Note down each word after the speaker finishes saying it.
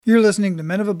You're listening to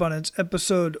Men of Abundance,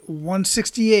 episode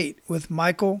 168 with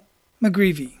Michael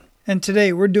McGreevy. And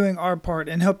today we're doing our part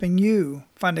in helping you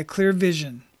find a clear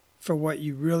vision for what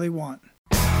you really want.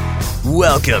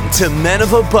 Welcome to Men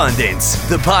of Abundance,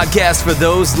 the podcast for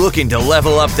those looking to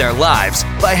level up their lives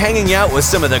by hanging out with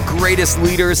some of the greatest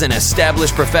leaders and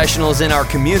established professionals in our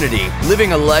community,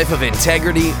 living a life of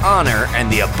integrity, honor,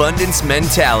 and the abundance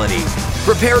mentality.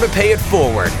 Prepare to pay it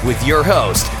forward with your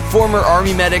host, former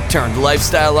Army medic turned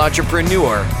lifestyle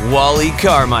entrepreneur, Wally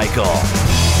Carmichael.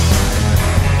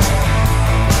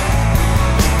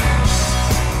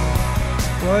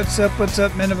 What's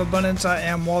up, Men of Abundance? I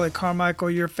am Wally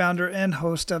Carmichael, your founder and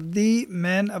host of the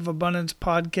Men of Abundance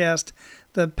podcast,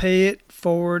 the Pay It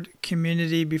Forward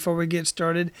community. Before we get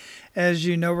started, as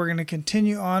you know, we're going to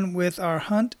continue on with our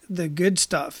Hunt the Good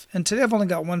Stuff. And today I've only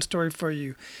got one story for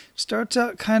you. Starts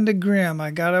out kind of grim,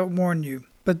 I gotta warn you.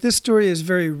 But this story is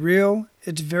very real,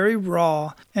 it's very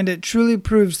raw, and it truly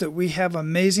proves that we have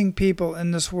amazing people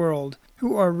in this world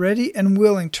who are ready and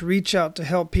willing to reach out to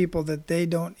help people that they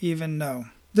don't even know.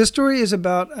 This story is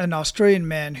about an Australian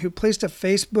man who placed a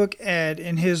Facebook ad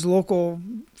in his local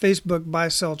Facebook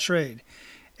buy-sell trade.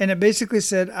 And it basically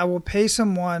said, I will pay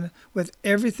someone with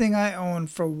everything I own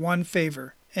for one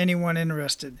favor, anyone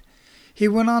interested. He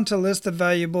went on to list the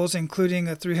valuables, including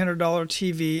a $300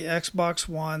 TV, Xbox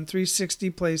One,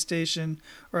 360 PlayStation,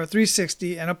 or a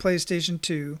 360 and a PlayStation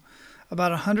 2,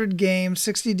 about 100 games,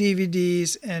 60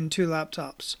 DVDs, and 2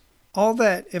 laptops. All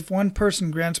that if one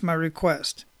person grants my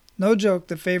request. No joke,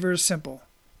 the favor is simple.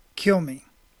 Kill me.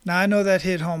 Now I know that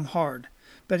hit home hard,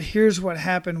 but here's what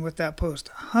happened with that post.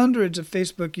 Hundreds of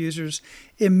Facebook users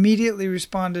immediately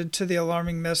responded to the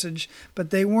alarming message,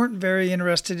 but they weren't very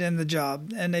interested in the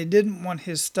job, and they didn't want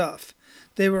his stuff.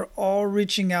 They were all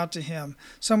reaching out to him.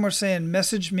 Some were saying,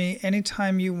 message me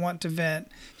anytime you want to vent.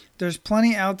 There's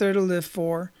plenty out there to live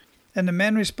for. And the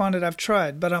man responded, I've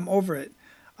tried, but I'm over it.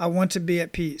 I want to be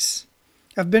at peace.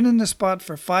 I've been in this spot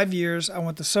for 5 years. I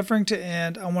want the suffering to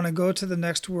end. I want to go to the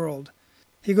next world.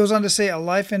 He goes on to say, a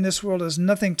life in this world is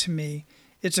nothing to me.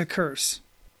 It's a curse.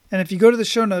 And if you go to the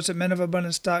show notes at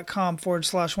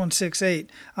menofabundance.com/168,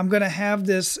 I'm going to have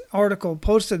this article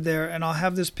posted there, and I'll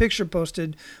have this picture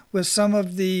posted with some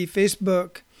of the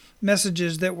Facebook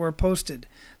messages that were posted.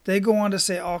 They go on to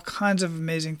say all kinds of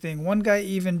amazing things. One guy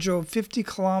even drove 50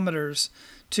 kilometers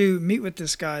to meet with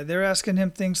this guy. They're asking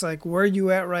him things like, where are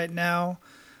you at right now?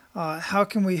 How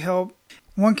can we help?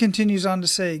 One continues on to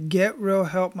say, get real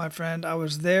help, my friend. I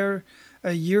was there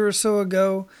a year or so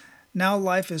ago. Now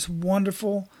life is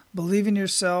wonderful. Believe in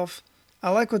yourself. I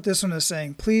like what this one is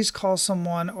saying. Please call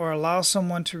someone or allow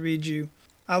someone to read you.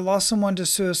 I lost someone to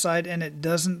suicide, and it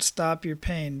doesn't stop your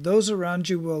pain. Those around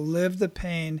you will live the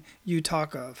pain you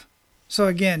talk of. So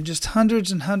again, just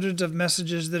hundreds and hundreds of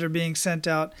messages that are being sent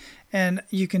out, and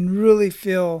you can really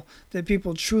feel that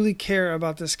people truly care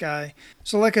about this guy.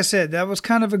 So like I said, that was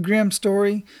kind of a grim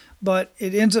story, but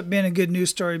it ends up being a good news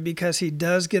story because he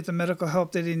does get the medical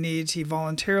help that he needs. He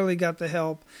voluntarily got the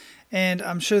help, and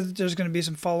I'm sure that there's going to be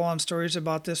some follow-on stories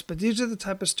about this, but these are the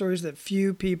type of stories that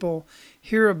few people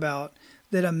hear about,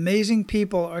 that amazing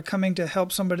people are coming to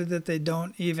help somebody that they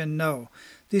don't even know.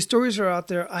 These stories are out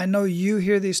there. I know you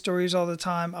hear these stories all the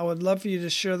time. I would love for you to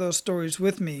share those stories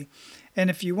with me. And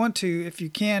if you want to, if you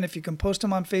can post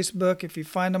them on Facebook, if you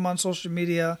find them on social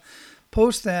media,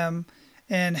 post them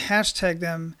and hashtag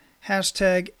them,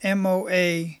 hashtag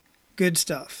MOA Good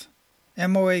Stuff.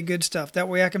 MOA Good Stuff. That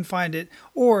way I can find it.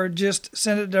 Or just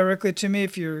send it directly to me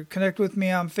if you're connected with me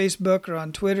on Facebook or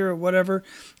on Twitter or whatever.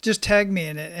 Just tag me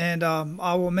in it, and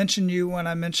I will mention you when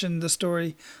I mention the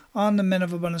story on the Men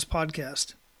of Abundance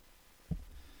podcast.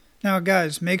 Now,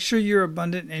 guys, make sure you're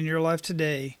abundant in your life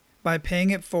today by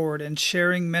paying it forward and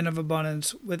sharing Men of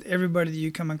Abundance with everybody that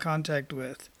you come in contact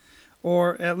with,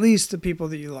 or at least the people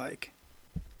that you like.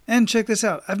 And check this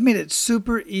out. I've made it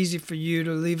super easy for you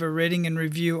to leave a rating and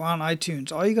review on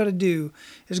iTunes. All you got to do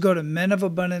is go to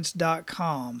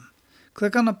menofabundance.com.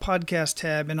 Click on the podcast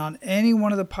tab, and on any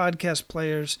one of the podcast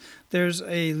players, there's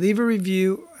a leave a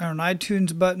review or an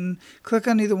iTunes button. Click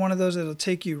on either one of those. It'll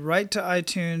take you right to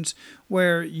iTunes,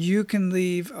 where you can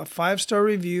leave a 5-star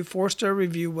review, 4-star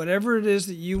review, whatever it is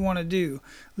that you want to do.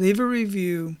 Leave a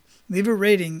review, leave a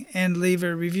rating, and leave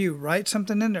a review. Write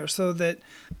something in there so that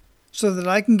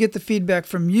I can get the feedback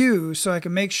from you, so I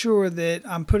can make sure that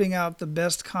I'm putting out the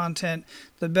best content,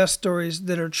 the best stories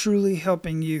that are truly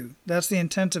helping you. That's the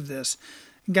intent of this.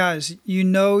 Guys, you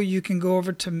can go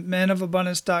over to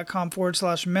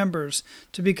menofabundance.com/members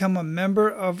to become a member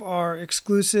of our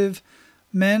exclusive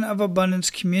Men of Abundance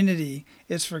community.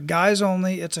 It's for guys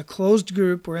only. It's a closed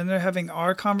group. We're in there having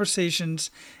our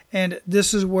conversations, And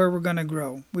this is where we're going to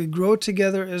grow. We grow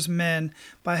together as men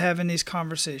by having these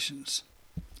conversations.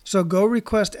 So go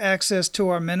request access to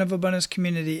our Men of Abundance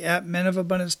community at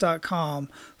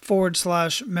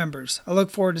menofabundance.com/members. I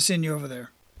look forward to seeing you over there.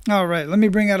 All right, let me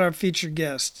bring out our featured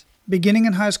guest. Beginning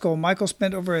in high school, Michael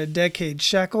spent over a decade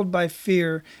shackled by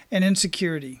fear and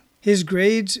insecurity. His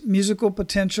grades, musical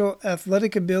potential,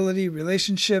 athletic ability,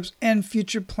 relationships, and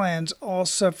future plans all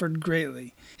suffered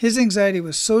greatly. His anxiety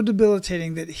was so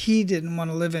debilitating that he didn't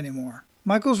want to live anymore.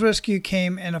 Michael's rescue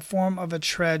came in a form of a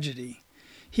tragedy.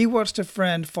 He watched a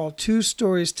friend fall 2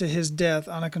 stories to his death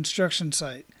on a construction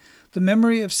site. The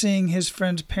memory of seeing his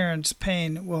friend's parents'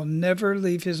 pain will never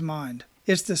leave his mind.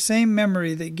 It's the same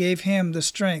memory that gave him the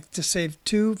strength to save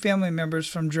 2 family members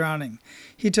from drowning.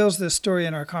 He tells this story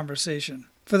in our conversation.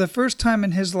 For the first time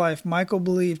in his life, Michael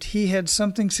believed he had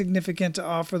something significant to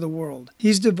offer the world.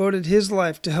 He's devoted his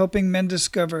life to helping men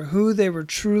discover who they were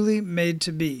truly made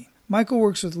to be. Michael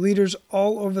works with leaders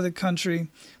all over the country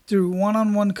through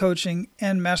one-on-one coaching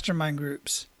and mastermind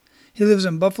groups. He lives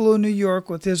in Buffalo, New York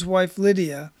with his wife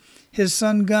Lydia, his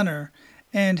son Gunnar,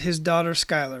 and his daughter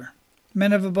Skylar.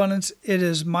 Men of Abundance, it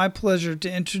is my pleasure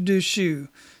to introduce you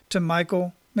to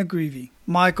Michael McGreevy.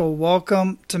 Michael,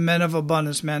 welcome to Men of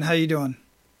Abundance, man. How you doing?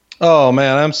 Oh,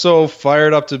 man, I'm so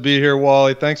fired up to be here,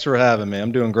 Wally. Thanks for having me.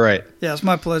 I'm doing great. Yeah, it's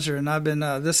my pleasure. And I've been,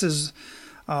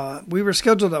 we were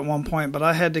scheduled at one point, but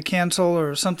I had to cancel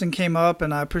or something came up,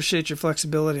 and I appreciate your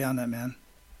flexibility on that, man.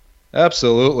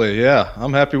 Absolutely, yeah.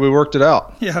 I'm happy we worked it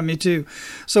out. Yeah, me too.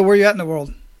 So where are you at in the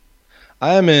world?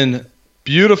 I am in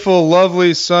beautiful,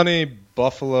 lovely, sunny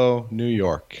Buffalo, New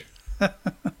York.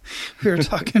 We were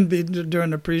talking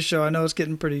during the pre-show. I know it's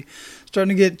getting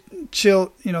starting to get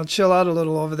chill out a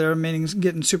little over there, meaning it's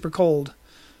getting super cold.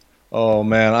 Oh,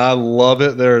 man, I love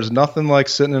it. There's nothing like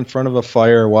sitting in front of a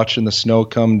fire watching the snow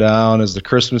come down as the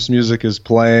Christmas music is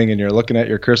playing and you're looking at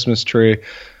your Christmas tree. I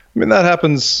mean, that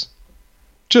happens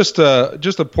just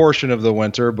a portion of the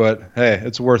winter, but hey,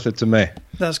 it's worth it to me.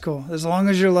 That's cool. As long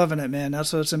as you're loving it, man,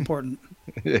 that's what's important.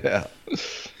 Yeah.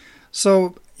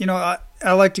 So,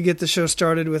 I like to get the show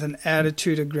started with an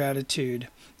attitude of gratitude,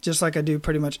 just like I do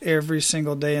pretty much every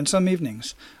single day and some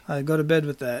evenings. I go to bed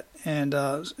with that. And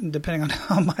depending on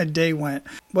how my day went,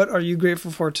 what are you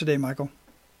grateful for today, Michael?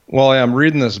 Well, I'm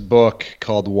reading this book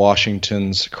called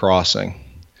Washington's Crossing.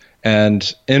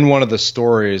 And in one of the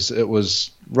stories, it was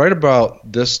right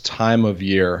about this time of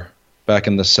year, back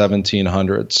in the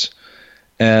 1700s.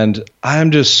 And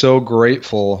I'm just so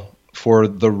grateful for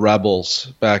the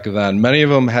rebels back then. Many of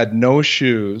them had no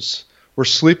shoes, were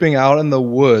sleeping out in the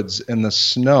woods in the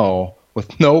snow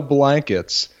with no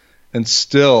blankets, and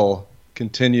still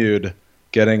continued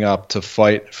getting up to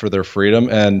fight for their freedom.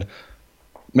 And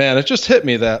man, it just hit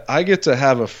me that I get to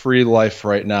have a free life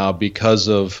right now because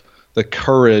of the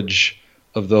courage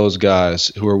of those guys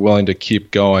who are willing to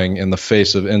keep going in the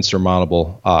face of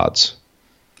insurmountable odds.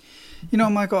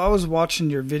 Michael, I was watching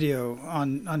your video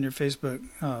on your Facebook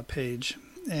page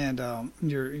and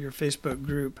your Facebook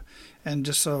group. And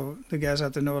just so the guys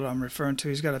out there know what I'm referring to,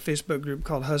 he's got a Facebook group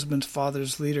called Husbands,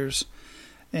 Fathers, Leaders.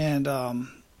 And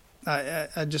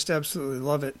I just absolutely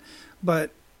love it.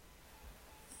 But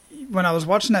when I was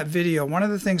watching that video, one of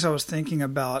the things I was thinking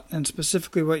about, and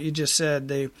specifically what you just said,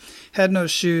 they had no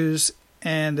shoes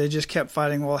and they just kept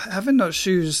fighting. Well, having no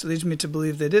shoes leads me to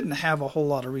believe they didn't have a whole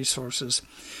lot of resources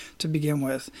to begin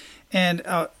with. And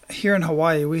here in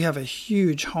Hawaii, we have a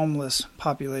huge homeless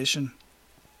population.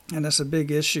 And that's a big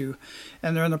issue.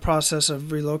 And they're in the process of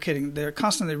relocating. They're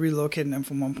constantly relocating them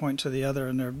from one point to the other.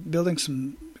 And they're building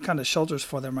some kind of shelters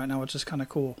for them right now, which is kind of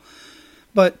cool.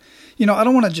 But, I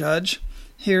don't want to judge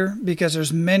here because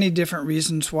there's many different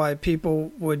reasons why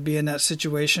people would be in that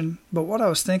situation. But what I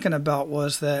was thinking about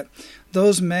was that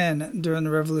those men during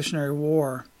the Revolutionary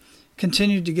War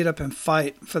continued to get up and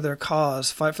fight for the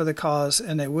cause,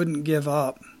 and they wouldn't give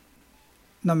up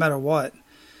no matter what.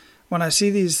 When I see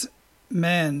these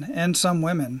men and some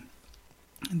women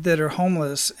that are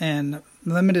homeless and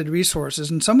limited resources,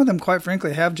 and some of them, quite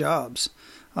frankly, have jobs.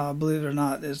 Believe it or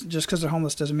not, just because they're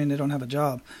homeless doesn't mean they don't have a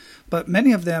job. But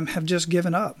many of them have just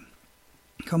given up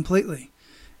completely.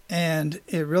 And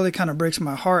it really kind of breaks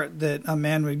my heart that a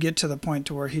man would get to the point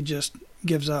to where he just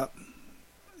gives up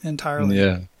entirely.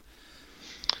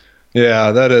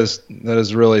 Yeah, that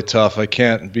is really tough. I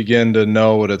can't begin to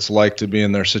know what it's like to be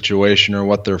in their situation or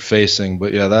what they're facing.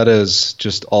 But yeah, that is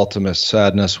just ultimate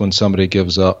sadness when somebody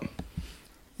gives up.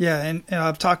 Yeah, and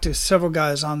I've talked to several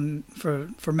guys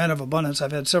for Men of Abundance.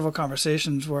 I've had several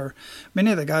conversations where many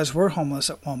of the guys were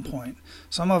homeless at one point.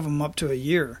 Some of them up to a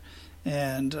year,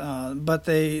 but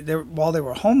they while they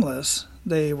were homeless,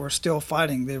 they were still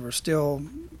fighting. They were still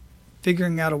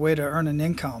figuring out a way to earn an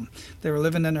income. They were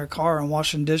living in their car and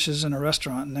washing dishes in a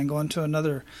restaurant and then going to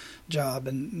another job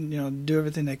and, do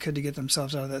everything they could to get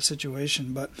themselves out of that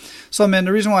situation. But so, man,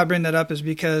 the reason why I bring that up is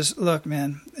because, look,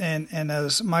 man, and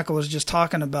as Michael was just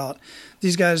talking about,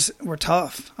 these guys were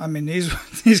tough. I mean,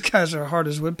 these guys are hard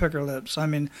as woodpecker lips. I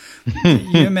mean,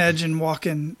 you imagine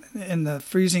walking in the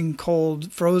freezing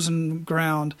cold, frozen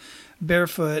ground,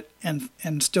 barefoot, and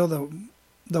still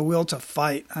the will to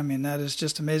fight. I mean, that is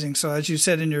just amazing. So as you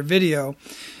said in your video,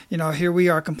 here we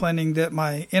are complaining that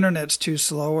my internet's too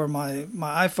slow or my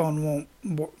iPhone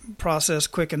won't process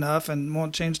quick enough and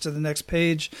won't change to the next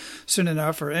page soon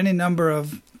enough, or any number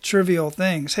of trivial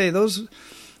things. Hey, those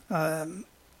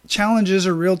challenges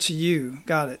are real to you.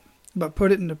 Got it. But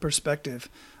put it into perspective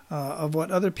of what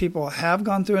other people have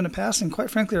gone through in the past and, quite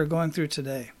frankly, are going through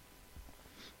today.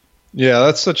 Yeah,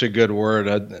 that's such a good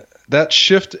word. That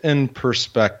shift in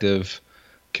perspective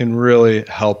can really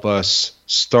help us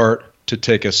start to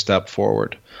take a step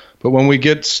forward. But when we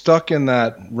get stuck in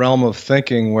that realm of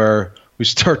thinking where we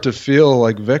start to feel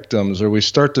like victims, or we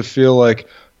start to feel like,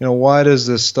 why does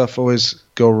this stuff always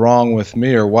go wrong with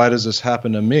me, or why does this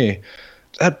happen to me?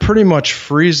 That pretty much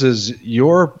freezes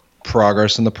your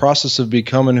progress in the process of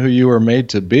becoming who you were made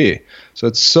to be. So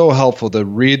it's so helpful to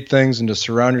read things and to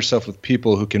surround yourself with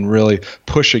people who can really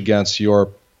push against your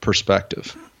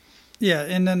perspective. Yeah,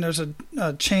 and then there's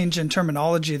a change in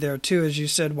terminology there too. As you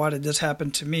said, why did this happen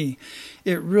to me?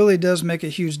 It really does make a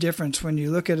huge difference when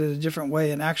you look at it a different way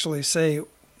and actually say,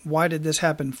 why did this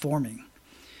happen for me?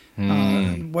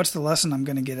 What's the lesson I'm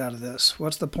going to get out of this?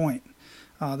 What's the point?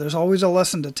 There's always a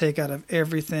lesson to take out of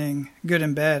everything, good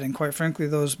and bad. And quite frankly,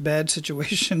 those bad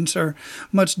situations are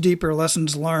much deeper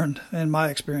lessons learned, in my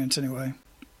experience anyway.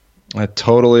 I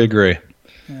totally agree.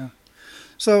 Yeah.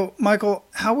 So, Michael,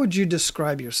 how would you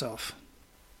describe yourself?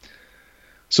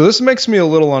 So this makes me a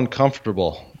little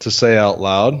uncomfortable to say out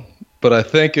loud, but I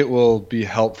think it will be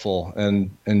helpful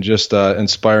and just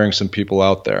inspiring some people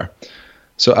out there.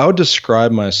 So I would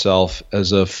describe myself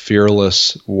as a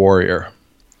fearless warrior.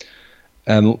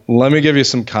 And let me give you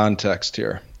some context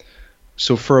here.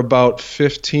 So for about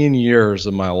 15 years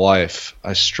of my life,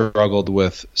 I struggled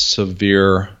with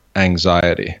severe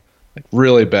anxiety, like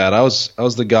really bad. I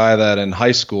was the guy that in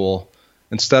high school,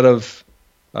 instead of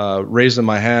raising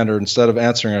my hand or instead of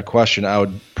answering a question, I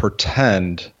would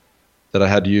pretend that I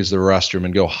had to use the restroom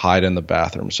and go hide in the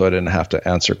bathroom so I didn't have to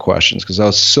answer questions, because I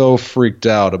was so freaked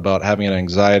out about having an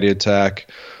anxiety attack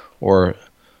or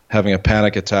having a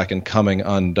panic attack and coming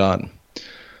undone.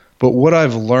 But what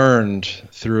I've learned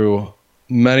through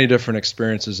many different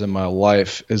experiences in my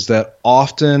life is that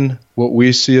often what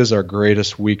we see as our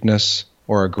greatest weakness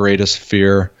or our greatest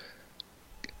fear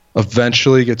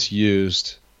eventually gets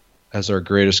used as our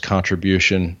greatest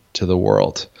contribution to the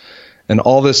world. And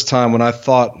all this time when I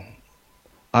thought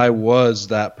I was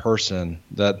that person,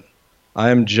 that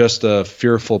I am just a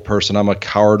fearful person, I'm a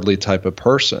cowardly type of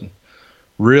person,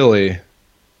 really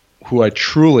who I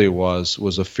truly was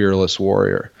a fearless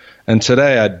warrior. And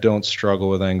today I don't struggle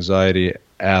with anxiety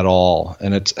at all.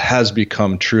 And it has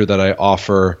become true that I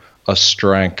offer a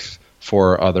strength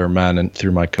for other men and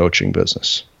through my coaching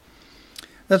business.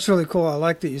 That's really cool. I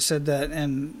like that you said that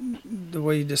and the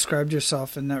way you described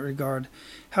yourself in that regard.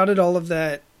 How did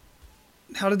that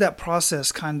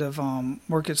process kind of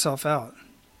work itself out?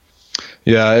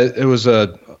 Yeah, it was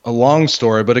a long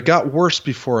story, but it got worse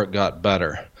before it got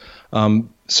better.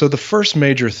 So the first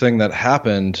major thing that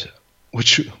happened,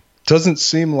 which doesn't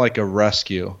seem like a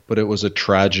rescue, but it was a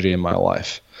tragedy in my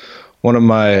life. One of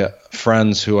my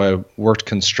friends who I worked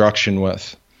construction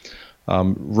with,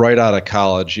 right out of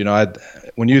college,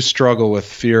 when you struggle with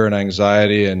fear and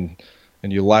anxiety and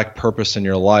you lack purpose in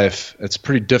your life, it's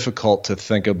pretty difficult to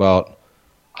think about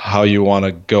how you want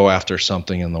to go after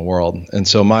something in the world. And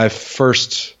so my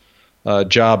first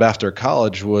job after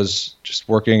college was just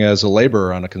working as a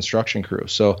laborer on a construction crew.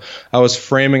 So I was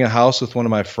framing a house with one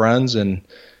of my friends, and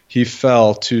he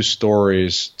fell 2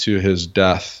 stories to his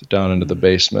death down into the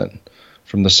basement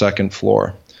from the 2nd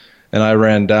floor. And I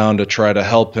ran down to try to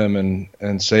help him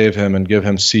and save him and give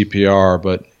him CPR,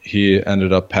 but he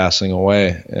ended up passing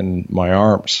away in my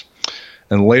arms.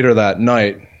 And later that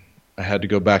night, I had to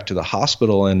go back to the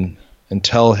hospital and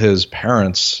tell his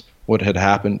parents what had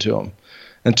happened to him.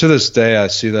 And to this day, I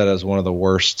see that as one of the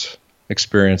worst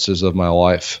experiences of my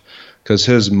life, because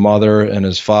his mother and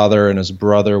his father and his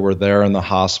brother were there in the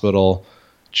hospital,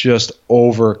 just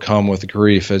overcome with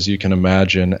grief, as you can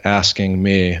imagine, asking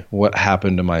me, what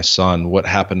happened to my son? What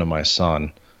happened to my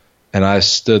son? And I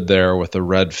stood there with a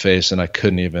red face, and I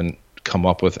couldn't even come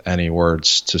up with any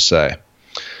words to say.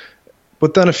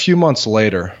 But then a few months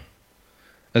later,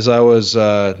 as I was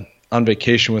on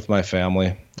vacation with my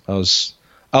family. I was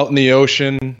out in the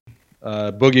ocean,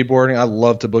 boogie boarding. I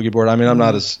love to boogie board. I mean, I'm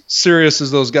not as serious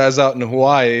as those guys out in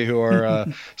Hawaii who are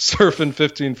surfing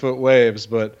 15-foot waves,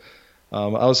 but I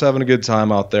was having a good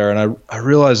time out there, and I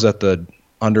realized that the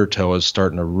undertow was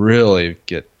starting to really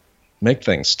make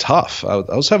things tough. I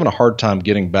was having a hard time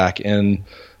getting back in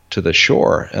to the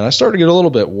shore, and I started to get a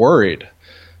little bit worried.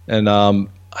 And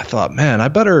I thought, man, I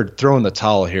better throw in the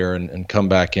towel here and come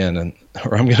back in,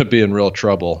 or I'm going to be in real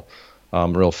trouble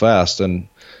real fast. And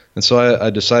so I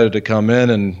decided to come in,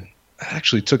 and it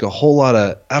actually took a whole lot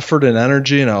of effort and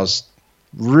energy, and I was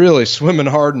really swimming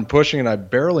hard and pushing, and I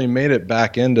barely made it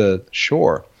back into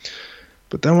shore.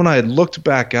 But then when I looked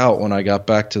back out, when I got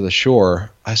back to the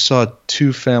shore, I saw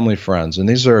two family friends, and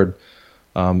these are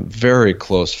very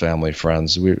close family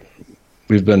friends.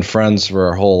 We've been friends for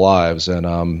our whole lives,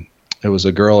 and it was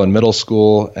a girl in middle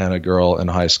school and a girl in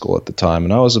high school at the time,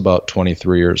 and I was about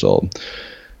 23 years old.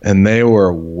 And they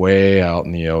were way out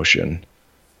in the ocean,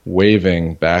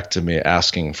 waving back to me,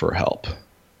 asking for help.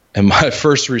 And my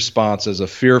first response as a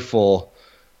fearful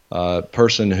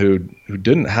person who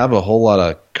didn't have a whole lot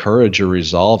of courage or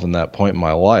resolve in that point in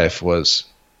my life was,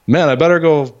 man, I better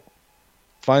go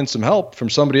find some help from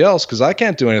somebody else because I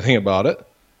can't do anything about it.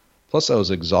 Plus, I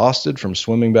was exhausted from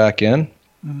swimming back in.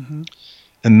 Mm-hmm.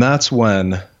 And that's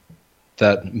when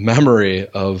that memory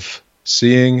of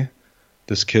seeing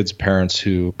this kid's parents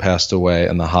who passed away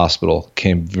in the hospital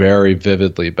came very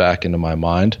vividly back into my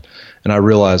mind. And I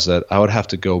realized that I would have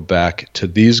to go back to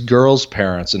these girls'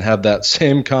 parents and have that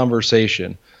same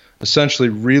conversation, essentially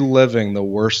reliving the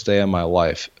worst day of my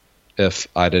life if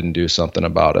I didn't do something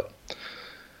about it.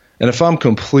 And if I'm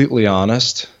completely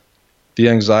honest, the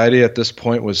anxiety at this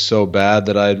point was so bad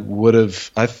that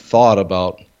I thought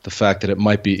about the fact that it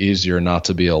might be easier not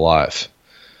to be alive.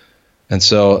 And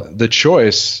so the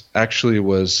choice actually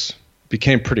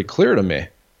became pretty clear to me.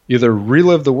 Either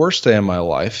relive the worst day of my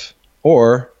life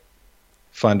or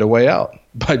find a way out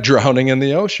by drowning in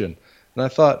the ocean. And I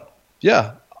thought,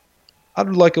 yeah, I'd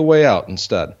like a way out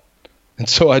instead. And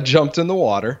so I jumped in the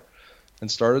water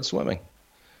and started swimming.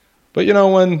 But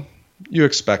when you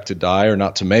expect to die or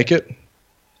not to make it,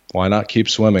 why not keep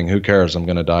swimming? Who cares? I'm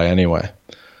going to die anyway.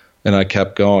 And I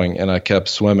kept going, and I kept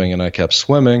swimming, and I kept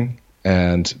swimming.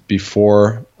 And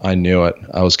before I knew it,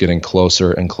 I was getting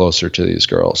closer and closer to these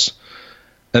girls.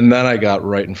 And then I got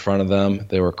right in front of them.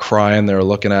 They were crying. They were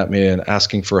looking at me and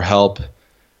asking for help.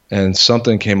 And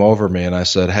something came over me, and I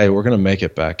said, hey, we're going to make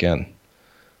it back in.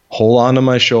 Hold on to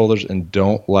my shoulders and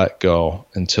don't let go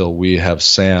until we have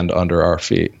sand under our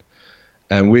feet.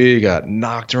 And we got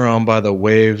knocked around by the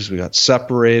waves. We got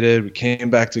separated. We came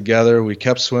back together. We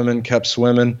kept swimming.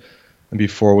 And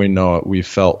before we know it, we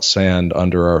felt sand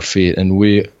under our feet, and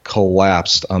we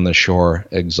collapsed on the shore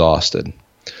exhausted.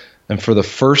 And for the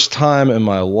first time in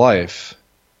my life,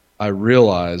 I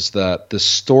realized that the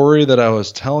story that I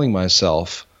was telling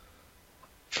myself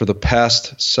for the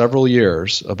past several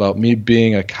years about me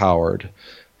being a coward,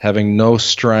 having no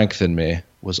strength in me,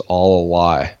 was all a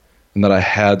lie, and that I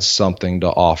had something to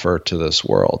offer to this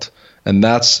world. And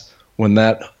that's when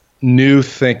that new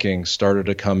thinking started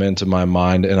to come into my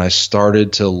mind, and I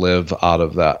started to live out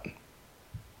of that.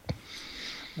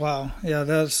 Wow. Yeah,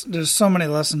 there's so many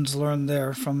lessons learned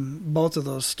there from both of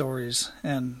those stories.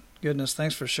 And goodness,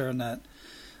 thanks for sharing that.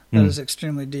 That is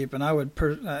extremely deep. And I would,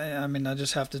 I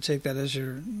just have to take that as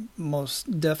your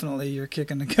most definitely your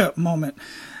kick in the gut moment,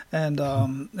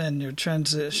 and your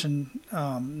transition,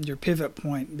 your pivot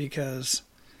point, because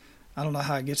I don't know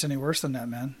how it gets any worse than that,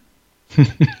 man.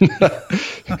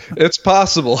 It's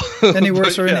possible. Any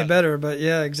worse or any better, but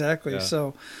yeah, exactly. Yeah.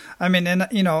 So, I mean,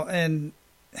 and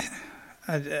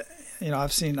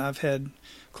I've had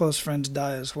close friends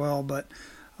die as well, but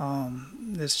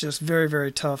it's just very,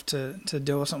 very tough to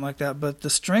deal with something like that. But the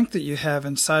strength that you have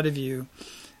inside of you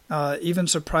even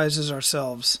surprises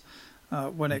ourselves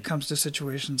when it comes to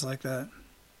situations like that.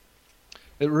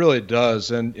 It really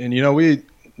does, and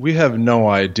we have no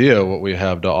idea what we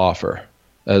have to offer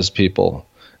as people.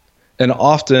 And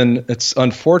often it's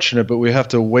unfortunate, but we have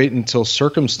to wait until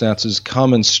circumstances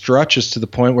come and stretch us to the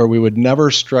point where we would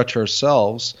never stretch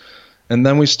ourselves. And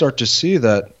then we start to see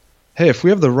that, hey, if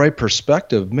we have the right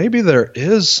perspective, maybe there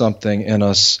is something in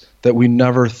us that we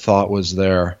never thought was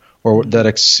there, or that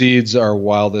exceeds our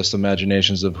wildest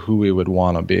imaginations of who we would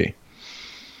want to be.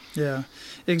 Yeah,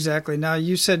 exactly. Now,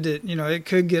 you said that, it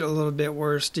could get a little bit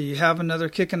worse. Do you have another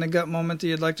kick in the gut moment that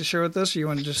you'd like to share with us, or you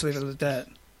want to just leave it at that?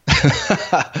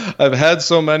 I've had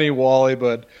so many, Wally,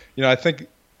 but I think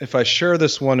if I share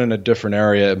this one in a different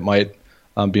area, it might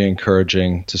be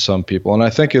encouraging to some people. And I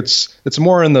think it's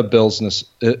more in the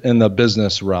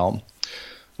business realm.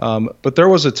 But there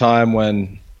was a time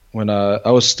when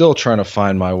I was still trying to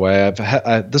find my way.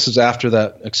 This is after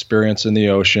that experience in the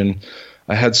ocean.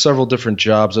 I had several different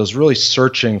jobs. I was really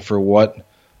searching for what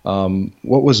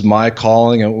was my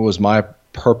calling and what was my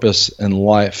purpose in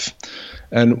life.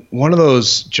 And one of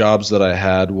those jobs that I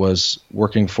had was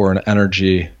working for an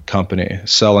energy company,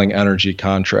 selling energy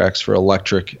contracts for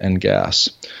electric and gas.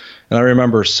 And I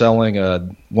remember selling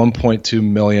a $1.2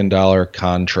 million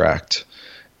contract.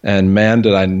 And man,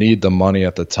 did I need the money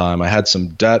at the time. I had some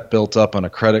debt built up on a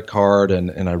credit card,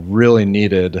 and I really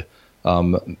needed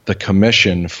the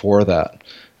commission for that.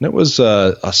 And it was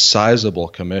a sizable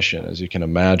commission, as you can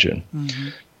imagine. Mm-hmm.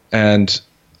 And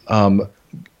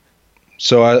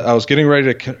so I was getting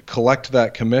ready to collect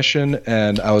that commission,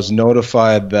 and I was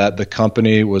notified that the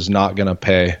company was not going to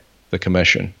pay the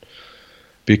commission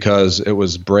because it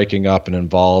was breaking up and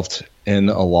involved in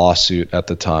a lawsuit at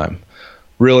the time.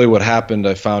 Really what happened,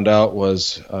 I found out,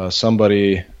 was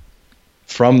somebody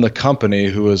from the company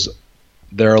who was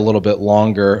there a little bit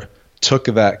longer took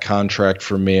that contract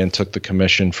from me and took the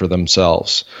commission for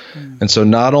themselves. And so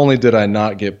not only did I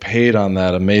not get paid on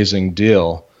that amazing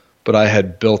deal, but I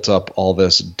had built up all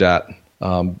this debt,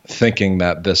 thinking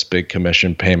that this big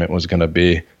commission payment was going to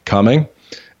be coming.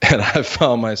 And I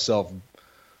found myself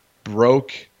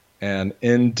broke and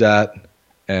in debt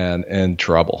and in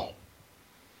trouble.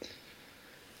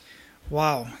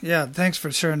 Wow. Yeah. Thanks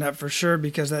for sharing that for sure,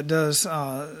 because that does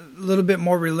a little bit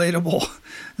more relatable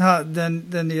than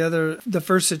the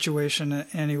first situation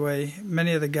anyway.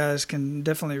 Many of the guys can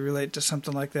definitely relate to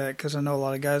something like that, because I know a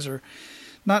lot of guys are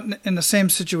not in the same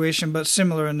situation, but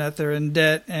similar in that they're in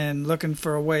debt and looking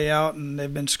for a way out, and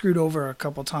they've been screwed over a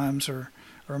couple times or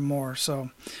more.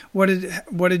 So what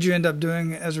did you end up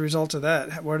doing as a result of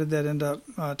that? Where did that end up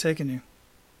taking you?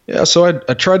 Yeah, so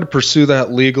I tried to pursue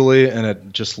that legally, and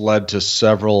it just led to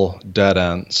several dead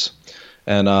ends.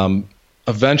 And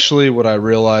eventually what I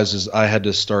realized is I had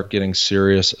to start getting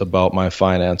serious about my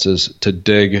finances to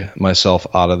dig myself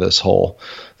out of this hole.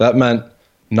 That meant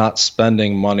not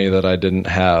spending money that I didn't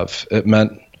have. It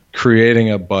meant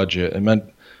creating a budget. It meant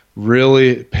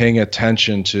really paying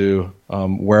attention to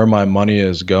where my money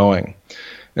is going.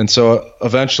 And so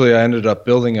eventually I ended up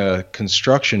building a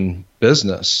construction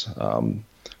business.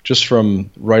 Just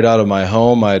from right out of my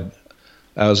home, I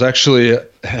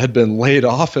had been laid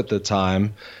off at the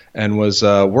time and was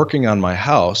working on my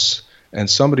house. And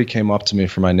somebody came up to me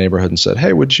from my neighborhood and said,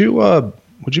 "Hey, would you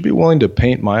be willing to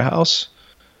paint my house?"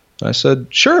 And I said,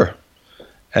 "Sure."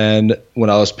 And when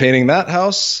I was painting that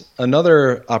house,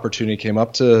 another opportunity came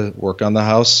up to work on the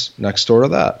house next door to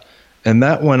that. And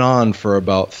that went on for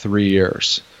about 3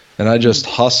 years. And I just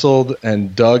hustled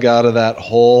and dug out of that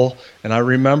hole. And I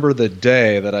remember the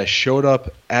day that I showed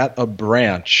up at a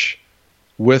branch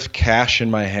with cash in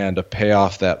my hand to pay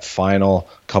off that final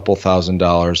couple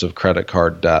 $1,000s of credit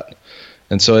card debt.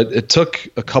 And so it took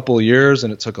a couple of years,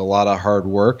 and it took a lot of hard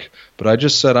work. But I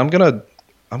just said, I'm gonna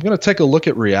take a look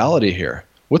at reality here.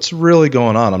 What's really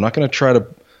going on? I'm not going to try to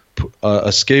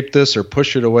escape this or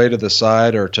push it away to the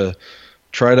side or to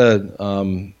try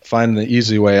to find the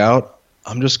easy way out.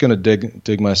 I'm just going to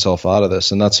dig myself out of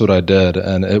this. And that's what I did.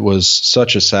 And it was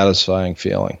such a satisfying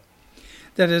feeling.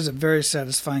 That is a very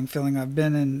satisfying feeling. I've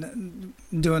been in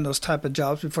doing those type of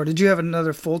jobs before. Did you have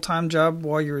another full-time job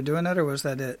while you were doing that, or was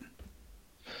that it?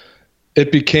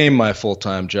 It became my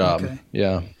full-time job. Okay.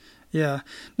 Yeah. Yeah.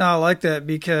 No, I like that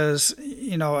because,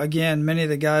 again, many of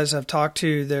the guys I've talked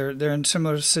to, they're in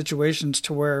similar situations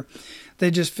to where they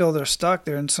just feel they're stuck.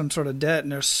 They're in some sort of debt,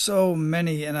 and there's so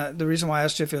many. And the reason why I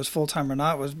asked you if it was full-time or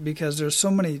not was because there's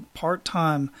so many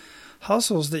part-time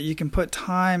hustles that you can put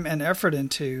time and effort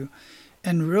into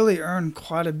and really earn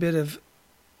quite a bit of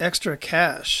extra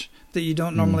cash that you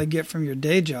don't normally get from your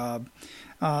day job.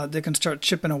 They can start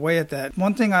chipping away at that.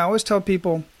 One thing I always tell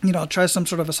people, try some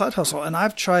sort of a side hustle, and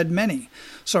I've tried many.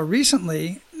 So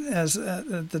recently, as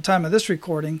at the time of this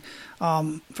recording,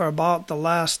 for about the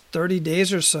last 30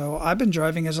 days or so, I've been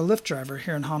driving as a Lyft driver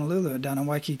here in Honolulu, down in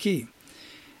Waikiki.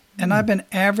 And I've been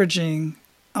averaging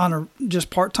on just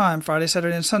part-time, Friday,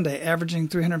 Saturday, and Sunday, averaging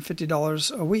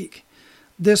 $350 a week.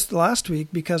 This last week,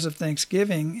 because of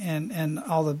Thanksgiving and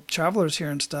all the travelers here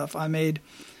and stuff, I made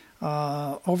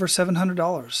over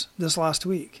 $700 this last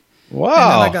week. Wow.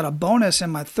 And then I got a bonus in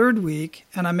my third week,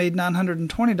 and I made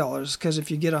 $920 because if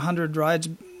you get 100 rides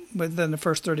within the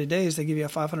first 30 days, they give you a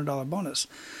 $500 bonus.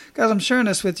 Guys, I'm sharing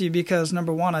this with you because,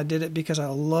 number one, I did it because I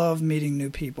love meeting new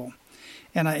people.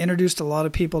 And I introduced a lot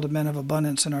of people to Men of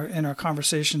Abundance in our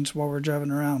conversations while we're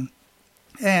driving around.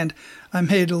 And I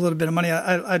made a little bit of money.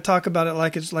 I talk about it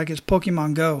like it's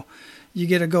Pokemon Go. You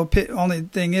get to go pick. Only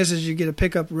thing is you get to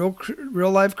pick up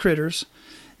real life critters.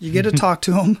 You get to talk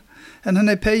to them, and then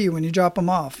they pay you when you drop them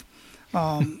off.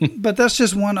 But that's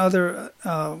just one other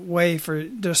way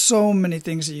there's so many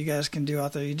things that you guys can do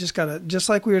out there. You just gotta, just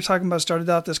like we were talking about, started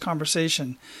out this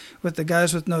conversation with the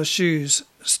guys with no shoes,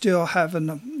 still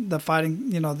having the fighting,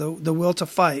 the will to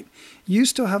fight. You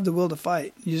still have the will to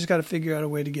fight. You just got to figure out a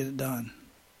way to get it done.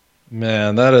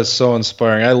 Man, that is so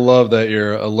inspiring. I love that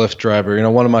you're a Lyft driver.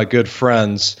 One of my good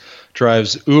friends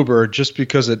drives Uber just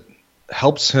because it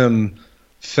helps him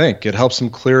think. It helps him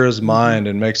clear his mind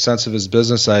and make sense of his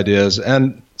business ideas.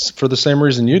 And for the same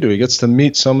reason you do, he gets to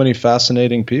meet so many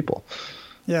fascinating people.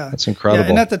 Yeah. That's incredible. Yeah,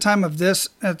 and at the time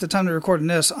of recording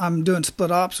this, I'm doing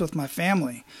split ops with my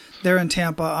family. They're in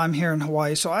Tampa. I'm here in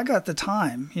Hawaii. So I got the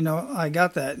time, I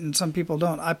got that. And some people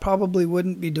don't. I probably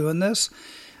wouldn't be doing this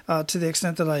to the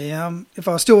extent that I am if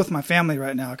I was still with my family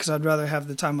right now, because I'd rather have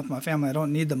the time with my family. I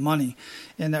don't need the money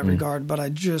in that regard, but I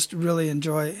just really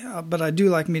enjoy, but I do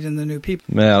like meeting the new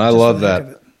people. Man, I love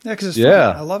that. Yeah, because it's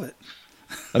fun. I love it.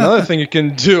 Another thing you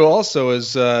can do also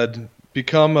is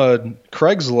become a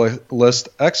Craigslist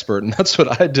expert, and that's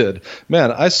what I did.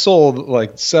 Man, I sold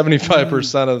like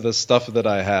 75% of the stuff that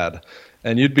I had,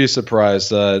 and you'd be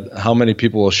surprised how many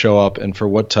people will show up and for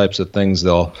what types of things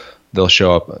they'll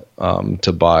show up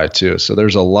to buy too. So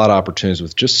there's a lot of opportunities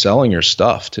with just selling your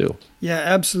stuff too. Yeah,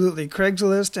 absolutely.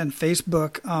 Craigslist and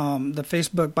Facebook, the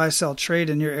Facebook buy, sell, trade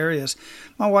in your areas.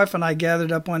 My wife and I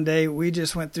gathered up one day. We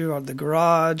just went through the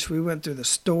garage. We went through the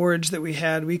storage that we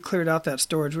had. We cleared out that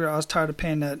storage. I was tired of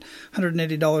paying that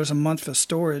 $180 a month for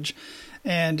storage.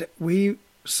 And we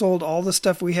sold all the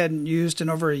stuff we hadn't used in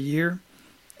over a year.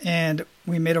 And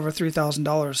we made over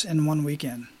 $3,000 in one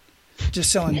weekend.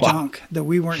 Just selling junk that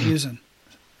we weren't using.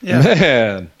 Yeah.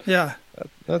 Man. Yeah.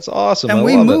 That's awesome. And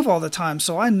we move all the time.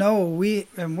 So I know we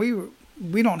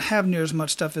don't have near as much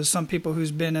stuff as some people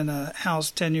who's been in a house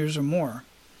 10 years or more.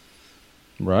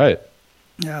 Right.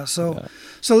 Yeah. So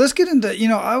let's get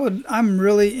into, I'm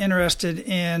really interested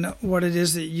in what it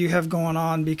is that you have going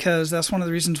on, because that's one of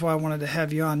the reasons why I wanted to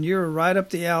have you on. You're right up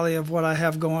the alley of what I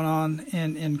have going on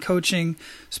in coaching,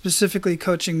 specifically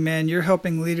coaching men. You're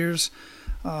helping leaders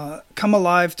come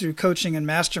alive through coaching and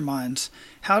masterminds.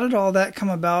 How did all that come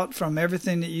about from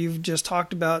everything that you've just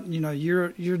talked about?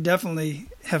 You're definitely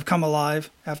have come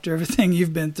alive after everything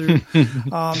you've been through,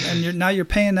 and now you're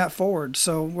paying that forward.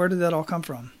 So where did that all come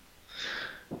from?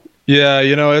 Yeah,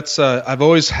 it's I've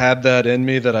always had that in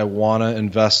me, that I want to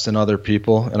invest in other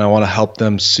people and I want to help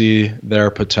them see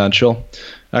their potential.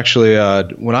 Actually,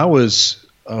 when I was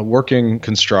working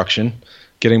construction,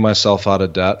 getting myself out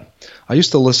of debt, I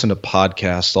used to listen to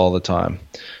podcasts all the time.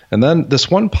 And then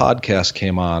this one podcast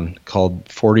came on called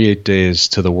 48 Days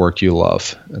to the Work You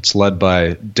Love. It's led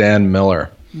by Dan Miller.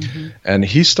 Mm-hmm. And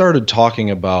he started talking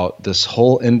about this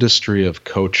whole industry of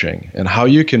coaching and how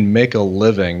you can make a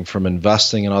living from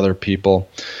investing in other people.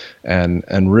 And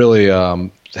really,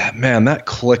 that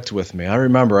clicked with me. I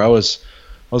remember I was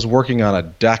working on a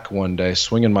deck one day,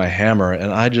 swinging my hammer,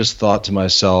 and I just thought to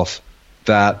myself,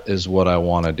 that is what I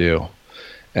want to do.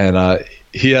 And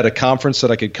he had a conference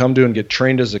that I could come to and get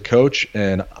trained as a coach,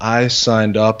 and I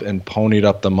signed up and ponied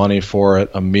up the money for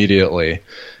it immediately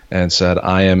and said,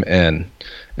 I am in.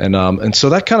 And so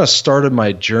that kind of started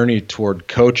my journey toward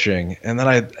coaching. And then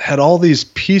I had all these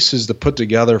pieces to put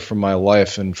together from my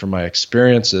life and from my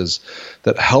experiences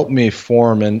that helped me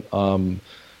form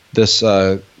this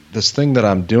thing that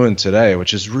I'm doing today,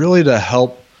 which is really to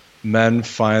help men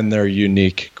find their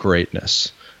unique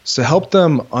greatness. It's to help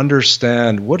them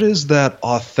understand what is that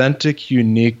authentic,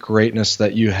 unique greatness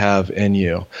that you have in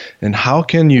you, and how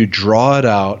can you draw it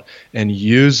out and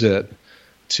use it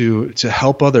to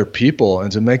help other people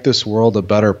and to make this world a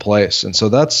better place. And so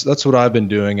that's what I've been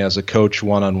doing as a coach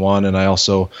one-on-one, and I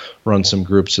also run some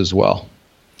groups as well.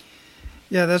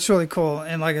 Yeah, that's really cool.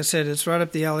 And like I said, it's right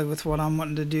up the alley with what I'm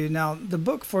wanting to do. Now, the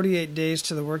book 48 Days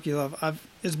to the Work You Love,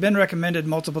 it's been recommended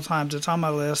multiple times. It's on my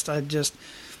list. I just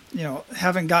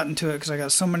haven't gotten to it because I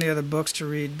got so many other books to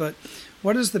read. But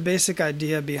what is the basic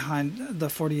idea behind the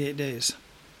 48 days?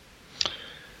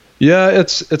 Yeah,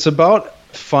 it's about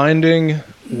finding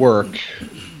work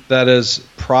that is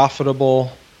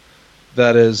profitable,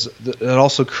 that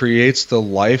also creates the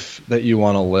life that you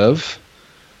want to live,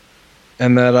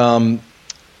 and that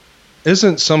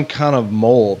isn't some kind of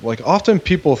mold. Like, often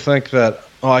people think that,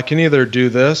 I can either do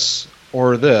this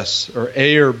or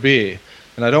A or B,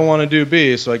 and I don't want to do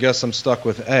B, so I guess I'm stuck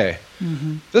with A.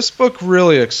 This book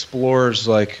really explores,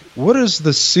 like, what is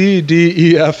the C,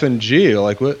 D, E, F, and G?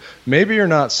 Like, what? Maybe you're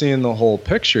not seeing the whole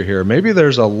picture here. Maybe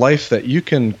there's a life that you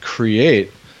can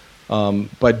create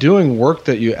by doing work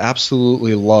that you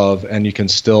absolutely love and you can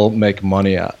still make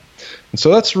money at. And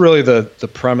so that's really the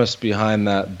premise behind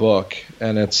that book.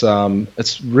 And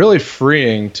it's really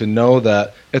freeing to know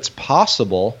that it's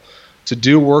possible to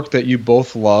do work that you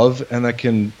both love and that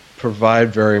can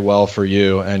provide very well for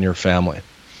you and your family.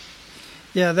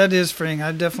 Yeah, that is freeing.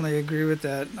 I definitely agree with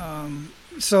that.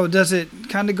 So does it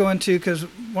kind of go into, because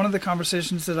one of the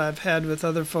conversations that I've had with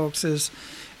other folks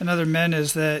and other men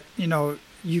is that,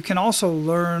 you can also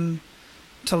learn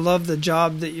to love the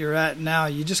job that you're at now.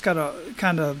 You just got to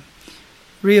kind of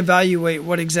reevaluate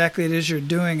what exactly it is you're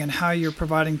doing and how you're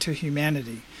providing to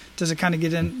humanity. Does it kind of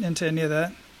get into any of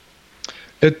that?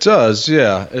 It does,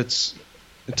 yeah. It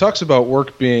talks about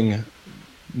work being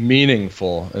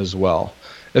meaningful as well.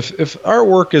 If our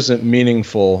work isn't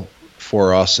meaningful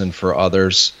for us and for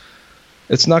others,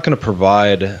 it's not going to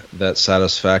provide that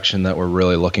satisfaction that we're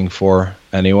really looking for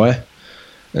anyway.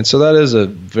 And so that is a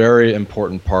very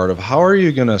important part of how are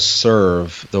you going to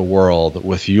serve the world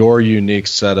with your unique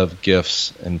set of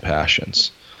gifts and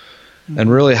passions.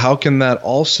 And really, how can that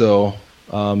also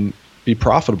be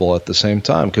profitable at the same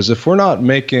time? Because if we're not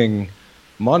making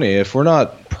money, if we're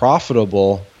not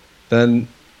profitable, then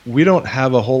we don't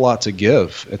have a whole lot to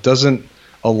give. It doesn't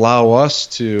allow us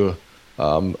to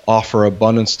offer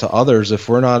abundance to others if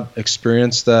we're not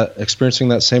experiencing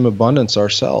that same abundance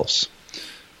ourselves.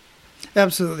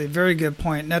 Absolutely. Very good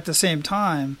point. And at the same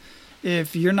time,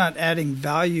 if you're not adding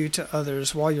value to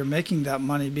others while you're making that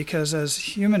money, because as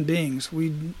human beings,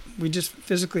 we just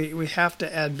physically, we have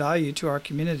to add value to our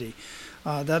community.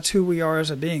 That's who we are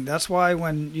as a being. That's why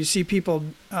when you see people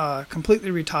completely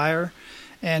retire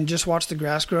and just watch the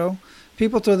grass grow,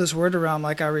 people throw this word around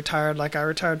like I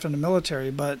retired from the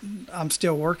military, but I'm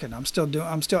still working. I'm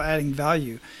still adding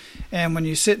value. And when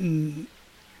you sit and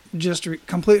just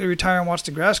completely retire and watch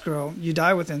the grass grow, you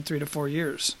die within 3 to 4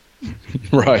 years.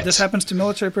 Right. This happens to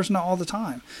military personnel all the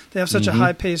time. They have such a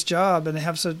high-paced job, and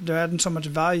they're adding so much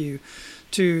value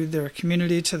to their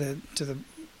community, to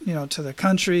the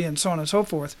country, and so on and so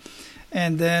forth.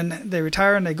 And then they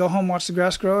retire and they go home, watch the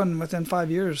grass grow, and within 5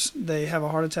 years they have a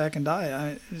heart attack and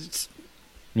die.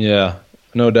 Yeah,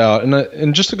 no doubt.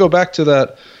 And just to go back to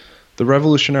that, the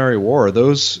Revolutionary War,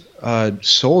 those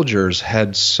soldiers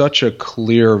had such a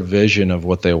clear vision of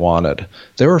what they wanted.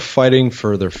 They were fighting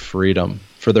for their freedom,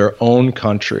 for their own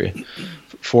country,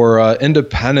 for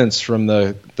independence from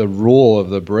the rule of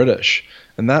the British.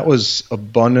 And that was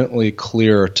abundantly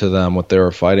clear to them what they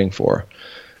were fighting for.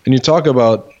 And you talk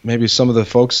about maybe some of the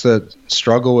folks that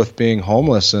struggle with being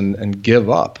homeless and give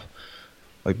up.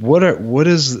 Like, what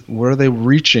are they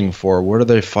reaching for? What are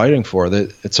they fighting for?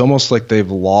 It's almost like they've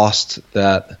lost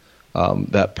that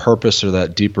purpose or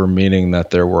that deeper meaning that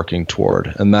they're working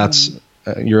toward. And that's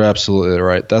you're absolutely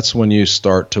right. That's when you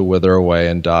start to wither away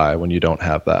and die, when you don't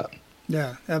have that.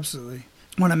 Yeah, absolutely.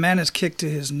 When a man is kicked to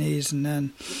his knees and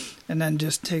then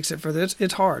just takes it further,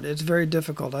 it's hard. It's very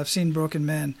difficult. I've seen broken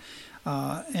men,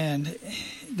 and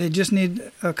they just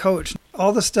need a coach.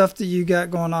 All the stuff that you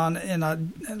got going on,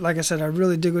 and like I said, I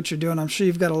really dig what you're doing. I'm sure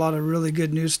you've got a lot of really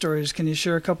good news stories. Can you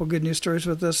share a couple good news stories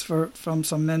with us from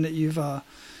some men that you've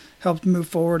helped move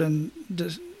forward and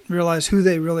just realize who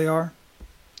they really are?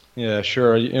 Yeah,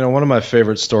 sure. One of my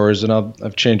favorite stories, and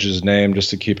I've changed his name just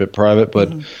to keep it private,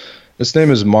 but his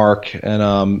name is Mark,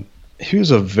 and he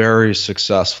was a very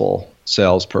successful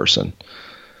salesperson,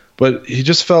 but he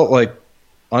just felt like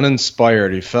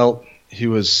uninspired. He felt he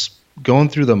was going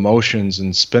through the motions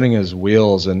and spinning his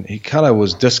wheels, and he kind of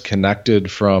was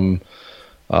disconnected from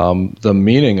the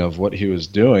meaning of what he was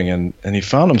doing, and he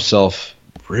found himself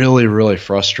really, really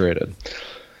frustrated.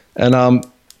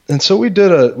 And so we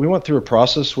went through a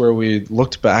process where we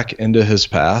looked back into his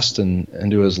past and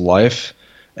into his life,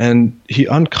 and he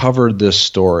uncovered this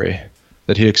story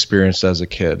that he experienced as a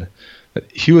kid.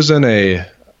 He was he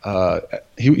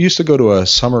used to go to a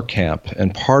summer camp,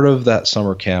 and part of that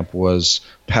summer camp was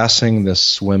passing this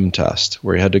swim test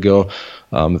where he had to go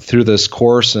through this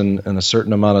course in a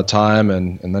certain amount of time,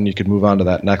 and then you could move on to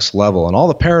that next level. And all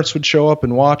the parents would show up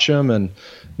and watch him, and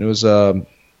it was a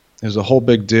whole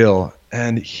big deal.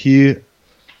 And he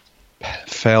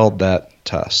failed that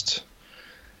test.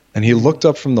 And he looked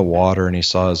up from the water and he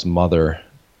saw his mother,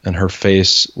 and her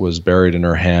face was buried in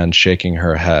her hand, shaking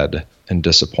her head in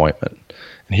disappointment.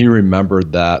 And he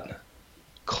remembered that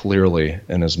clearly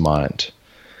in his mind.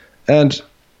 And,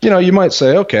 you might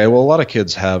say, okay, well, a lot of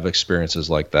kids have experiences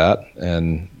like that,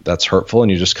 and that's hurtful,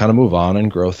 and you just kind of move on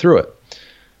and grow through it.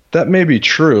 That may be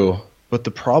true, But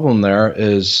the problem there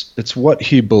is it's what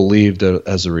he believed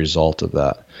as a result of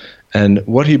that. And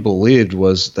what he believed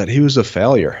was that he was a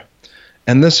failure.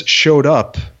 And this showed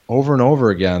up over and over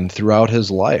again throughout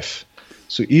his life.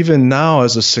 So even now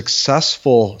as a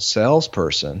successful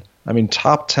salesperson, I mean,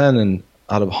 top 10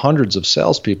 out of hundreds of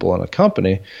salespeople in a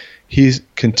company, he's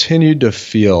continued to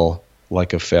feel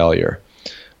like a failure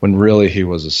when really he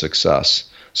was a success.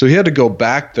 So he had to go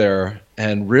back there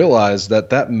and realize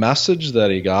that that message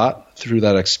that he got through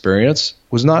that experience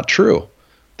was not true,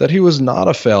 that he was not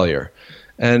a failure.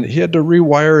 And he had to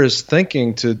rewire his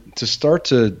thinking to start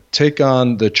to take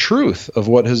on the truth of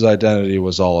what his identity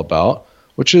was all about,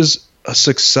 which is a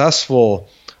successful,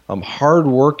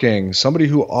 hardworking, somebody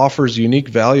who offers unique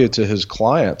value to his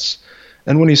clients.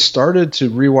 And when he started to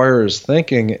rewire his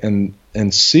thinking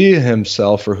and see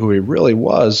himself for who he really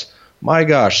was, my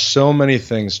gosh, so many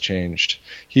things changed.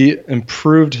 He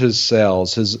improved his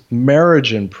sales, his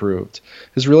marriage improved,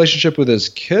 his relationship with his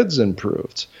kids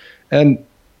improved. And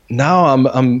now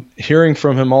I'm hearing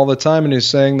from him all the time, and he's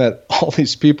saying that all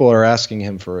these people are asking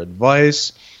him for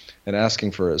advice and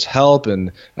asking for his help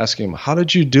and asking him, how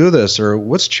did you do this? Or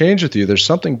what's changed with you? There's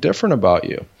something different about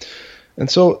you. And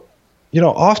so,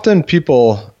 often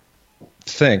people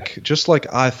think, just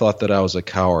like I thought that I was a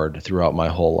coward throughout my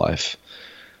whole life,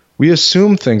 we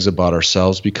assume things about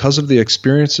ourselves because of the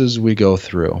experiences we go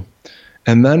through.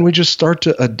 And then we just start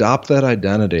to adopt that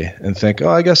identity and think, oh,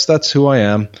 I guess that's who I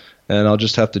am, and I'll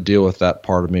just have to deal with that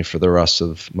part of me for the rest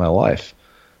of my life.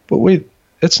 But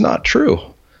it's not true.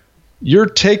 You're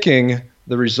taking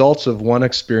the results of one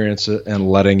experience and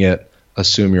letting it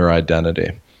assume your identity.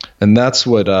 And that's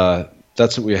what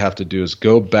we have to do, is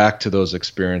go back to those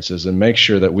experiences and make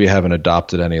sure that we haven't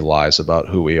adopted any lies about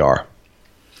who we are.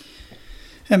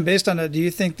 And based on that, do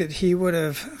you think that he would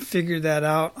have figured that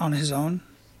out on his own?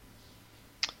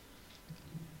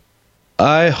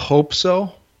 I hope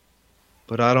so,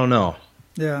 but I don't know.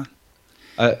 Yeah.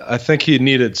 I think he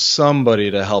needed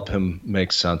somebody to help him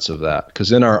make sense of that,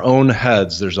 because in our own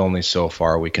heads, there's only so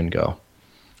far we can go.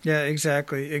 Yeah,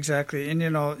 exactly.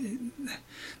 And,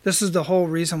 this is the whole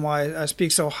reason why I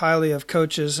speak so highly of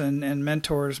coaches and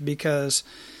mentors, because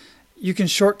you can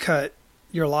shortcut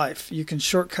your life. You can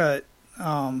shortcut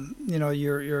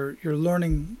your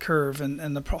learning curve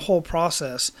and the whole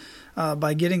process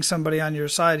by getting somebody on your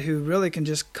side who really can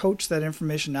just coach that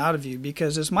information out of you.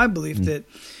 Because it's my belief that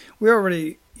we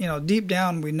already, deep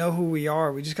down, we know who we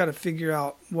are. We just got to figure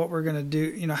out what we're going to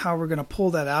do, how we're going to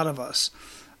pull that out of us.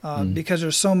 Because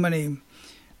there's so many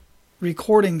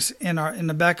recordings in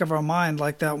the back of our mind,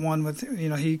 like that one with,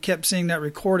 he kept seeing that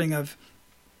recording of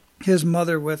his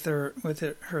mother with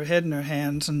her head in her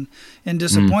hands and in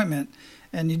disappointment.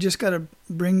 And you just got to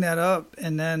bring that up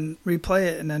and then replay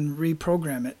it and then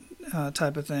reprogram it,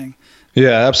 type of thing.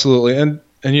 Yeah, absolutely. And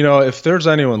if there's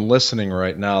anyone listening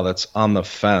right now that's on the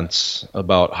fence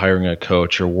about hiring a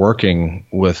coach or working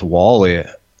with Wally,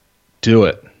 do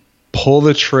it. Pull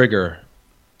the trigger.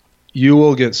 You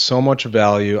will get so much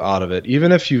value out of it.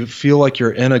 Even if you feel like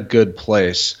you're in a good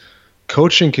place,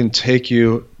 coaching can take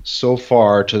you so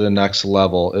far to the next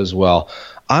level as well.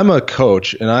 I'm a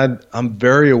coach, and I'm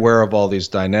very aware of all these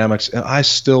dynamics, and I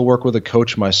still work with a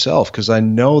coach myself because I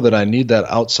know that I need that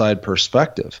outside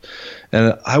perspective.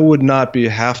 And I would not be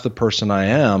half the person I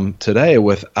am today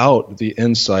without the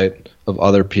insight of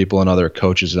other people and other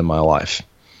coaches in my life.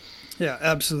 Yeah,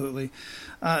 absolutely.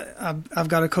 I've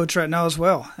got a coach right now as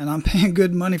well, and I'm paying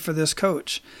good money for this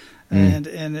coach.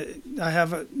 And I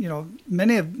have,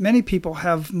 many people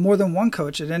have more than one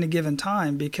coach at any given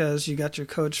time, because you got your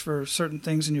coach for certain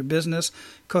things in your business,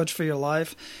 coach for your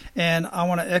life. And I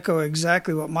want to echo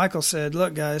exactly what Michael said.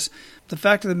 Look, guys, the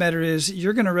fact of the matter is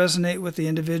you're going to resonate with the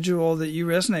individual that you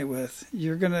resonate with.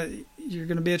 You're going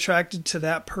to be attracted to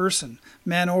that person,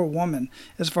 man or woman,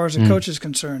 as far as a coach is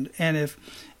concerned. And if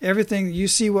everything you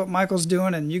see what Michael's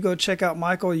doing and you go check out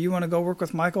Michael, you want to go work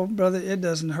with Michael, brother, it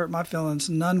doesn't hurt my feelings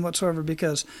none whatsoever,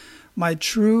 because my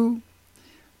true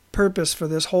purpose for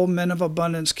this whole Men of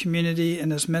Abundance community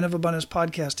and this Men of Abundance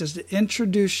podcast is to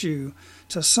introduce you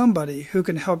to somebody who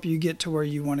can help you get to where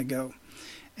you want to go.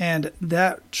 And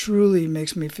that truly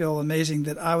makes me feel amazing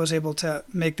that I was able to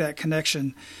make that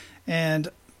connection. And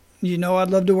I'd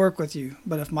love to work with you,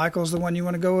 but if Michael's the one you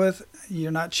want to go with,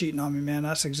 you're not cheating on me, man.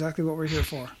 That's exactly what we're here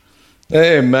for.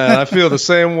 Hey, man, I feel the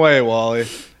same way, Wally.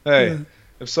 Hey,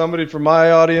 if somebody from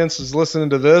my audience is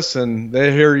listening to this and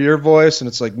they hear your voice and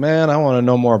it's like, man, I want to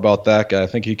know more about that guy, I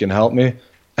think he can help me,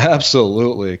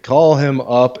 absolutely. Call him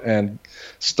up and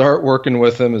start working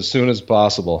with him as soon as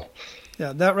possible.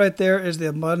 Yeah, that right there is the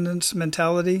abundance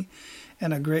mentality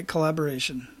and a great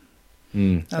collaboration.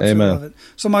 Absolutely Amen. love it.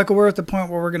 So, Michael, we're at the point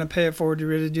where we're going to pay it forward. You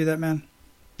ready to do that, man?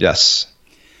 Yes.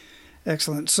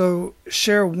 Excellent. So,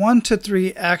 share 1 to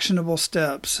 3 actionable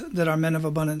steps that our men of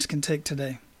abundance can take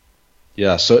today.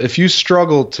 Yeah. So if you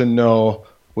struggle to know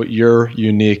what your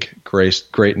unique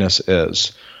greatness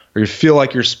is, or you feel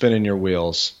like you're spinning your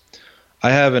wheels,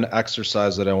 I have an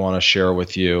exercise that I want to share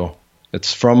with you.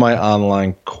 It's from my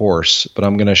online course, but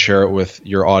I'm going to share it with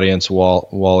your audience,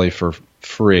 Wally, for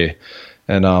free.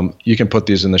 And you can put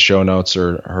these in the show notes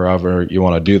or however you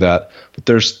want to do that. But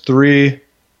there's 3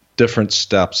 different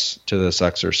steps to this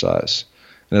exercise.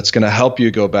 And it's going to help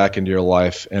you go back into your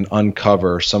life and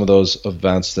uncover some of those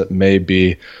events that may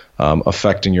be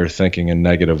affecting your thinking in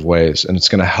negative ways. And it's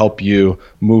going to help you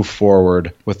move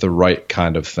forward with the right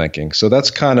kind of thinking. So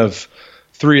that's kind of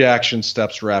 3 action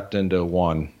steps wrapped into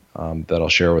one that I'll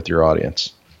share with your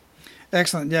audience.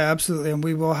 Excellent. Yeah, absolutely. And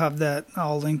we will have that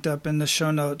all linked up in the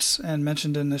show notes and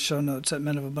mentioned in the show notes at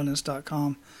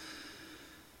menofabundance.com.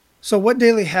 So what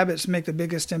daily habits make the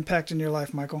biggest impact in your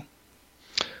life, Michael?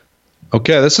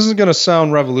 Okay, this isn't going to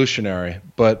sound revolutionary,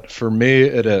 but for me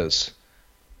it is.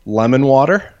 Lemon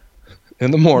water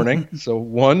in the morning. So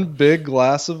 1 big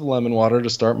glass of lemon water to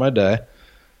start my day.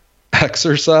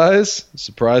 Exercise,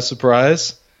 surprise,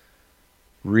 surprise.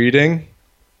 Reading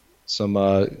some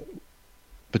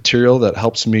material that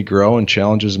helps me grow and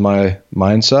challenges my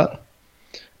mindset.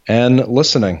 And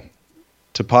listening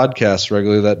to podcasts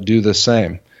regularly that do the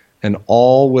same. And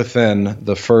all within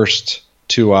the first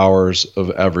 2 hours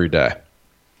of every day.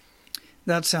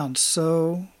 That sounds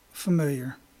so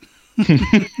familiar. And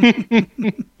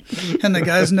the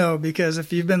guys know, because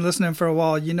if you've been listening for a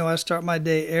while, you know I start my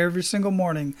day every single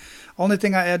morning. Only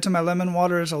thing I add to my lemon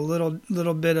water is a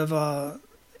little bit of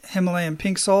Himalayan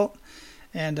pink salt,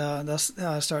 and that's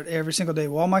how I start every single day.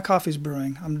 While my coffee's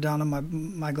brewing, I'm down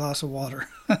in my glass of water.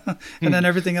 And then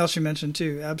everything else you mentioned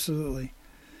too, absolutely.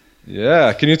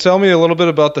 Yeah. Can you tell me a little bit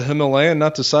about the Himalayan?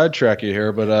 Not to sidetrack you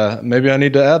here, but maybe I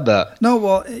need to add that. No,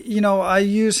 well, I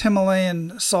use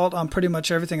Himalayan salt on pretty much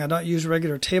everything. I don't use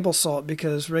regular table salt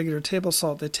because regular table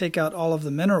salt, they take out all of the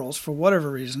minerals for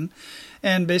whatever reason,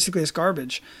 and basically it's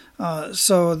garbage.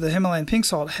 So the Himalayan pink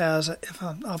salt has,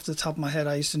 off the top of my head,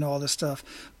 I used to know all this stuff,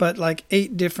 but like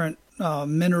 8 different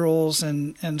minerals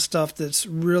and stuff that's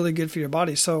really good for your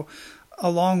body. So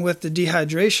along with the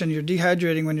dehydration, you're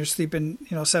dehydrating when you're sleeping,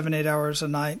 7-8 hours a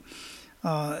night.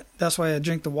 That's why I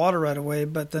drink the water right away.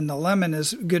 But then the lemon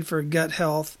is good for gut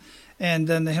health. And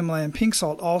then the Himalayan pink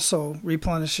salt also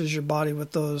replenishes your body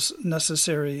with those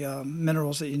necessary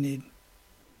minerals that you need.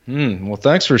 Well,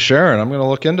 thanks for sharing. I'm going to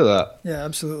look into that. Yeah,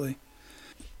 absolutely.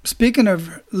 Speaking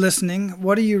of listening,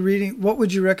 what are you reading? What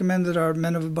would you recommend that our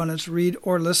Men of Abundance read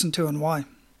or listen to, and why?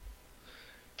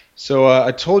 So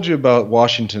I told you about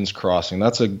Washington's Crossing.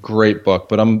 That's a great book,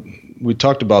 but we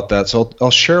talked about that. So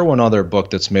I'll share one other book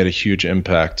that's made a huge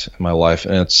impact in my life,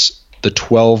 and it's The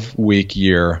 12-Week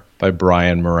Year by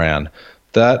Brian Moran.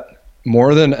 That,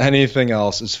 more than anything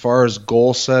else, as far as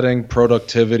goal setting,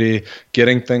 productivity,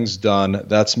 getting things done,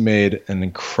 that's made an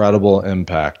incredible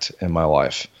impact in my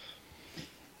life.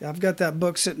 Yeah, I've got that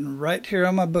book sitting right here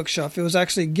on my bookshelf. It was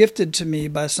actually gifted to me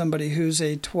by somebody who's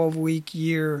a 12-week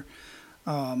year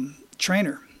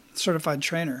trainer, certified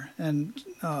trainer, and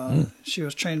she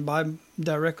was trained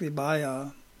directly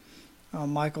by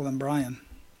Michael and Brian.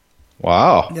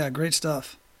 Wow. Yeah, great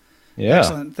stuff. Yeah.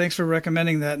 Excellent. Thanks for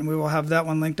recommending that, and we will have that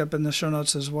one linked up in the show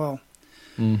notes as well.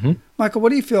 Mm-hmm. Michael, what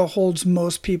do you feel holds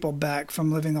most people back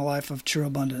from living a life of true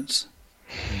abundance?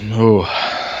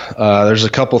 There's a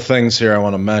couple things here I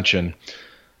want to mention.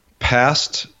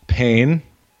 Past pain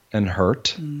and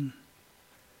hurt.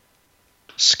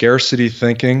 Scarcity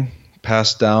thinking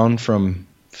passed down from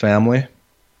family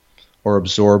or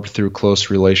absorbed through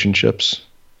close relationships,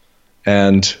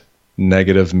 and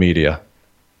negative media.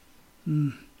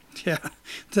 Yeah,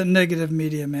 the negative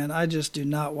media, man. I just do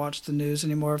not watch the news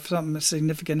anymore. If something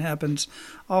significant happens,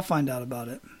 I'll find out about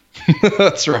it.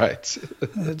 That's right.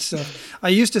 I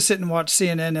used to sit and watch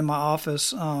CNN in my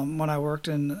office when I worked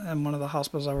in one of the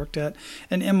hospitals I worked at.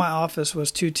 And in my office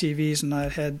was 2 TVs, and I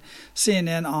had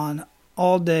CNN on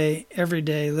all day, every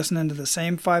day, listening to the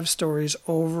same 5 stories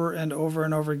over and over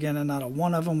and over again, and not a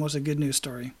one of them was a good news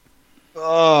story.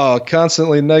 Oh,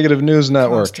 constantly negative news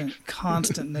network.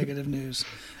 Constant negative news.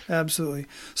 Absolutely.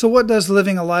 So what does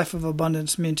living a life of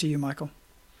abundance mean to you, Michael?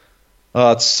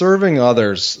 It's serving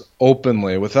others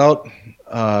openly without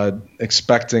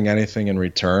expecting anything in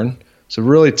return. So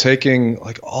really taking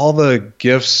like all the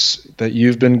gifts that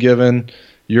you've been given,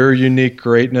 your unique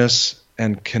greatness,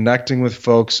 and connecting with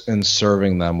folks and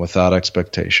serving them without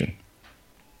expectation.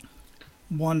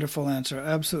 Wonderful answer.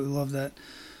 Absolutely love that.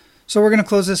 So we're going to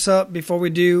close this up. Before we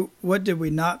do, what did we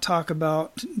not talk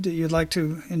about that you'd like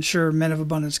to ensure Men of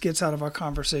Abundance gets out of our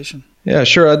conversation? Yeah,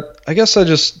 sure. I guess I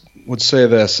just would say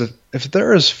this. If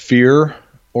there is fear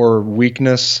or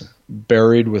weakness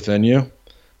buried within you,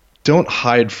 don't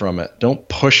hide from it. Don't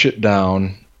push it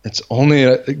down. It's only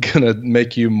going to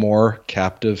make you more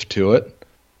captive to it.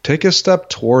 Take a step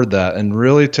toward that and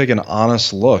really take an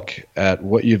honest look at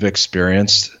what you've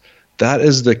experienced. That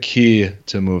is the key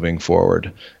to moving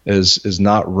forward, is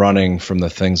not running from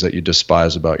the things that you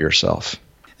despise about yourself.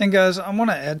 And guys, I want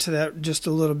to add to that just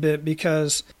a little bit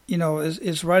because,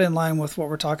 it's right in line with what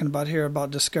we're talking about here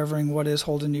about discovering what is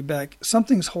holding you back.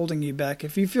 Something's holding you back.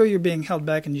 If you feel you're being held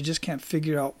back and you just can't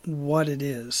figure out what it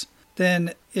is,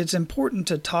 then it's important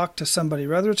to talk to somebody,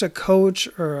 whether it's a coach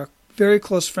or a very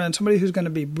close friend, somebody who's going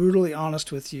to be brutally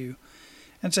honest with you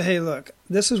and say, hey, look,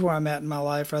 this is where I'm at in my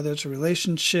life, whether it's a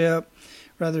relationship,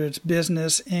 whether it's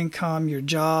business, income, your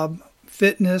job,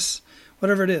 fitness,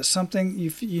 whatever it is, something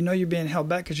you're being held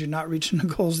back because you're not reaching the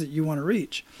goals that you want to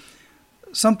reach.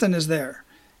 Something is there,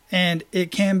 and it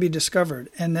can be discovered,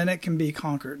 and then it can be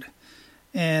conquered.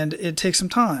 And it takes some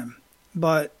time,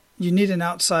 but you need an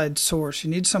outside source.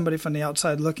 You need somebody from the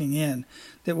outside looking in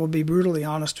that will be brutally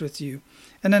honest with you,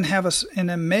 and then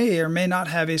may or may not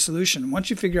have a solution. Once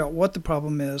you figure out what the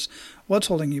problem is, what's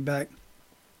holding you back,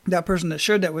 that person that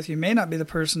shared that with you may not be the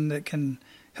person that can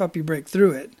help you break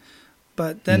through it.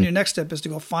 But then your next step is to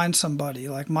go find somebody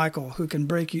like Michael who can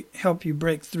help you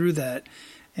break through that,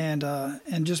 and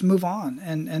just move on.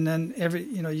 And then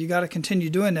you got to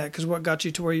continue doing that, because what got you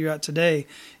to where you're at today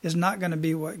is not going to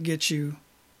be what gets you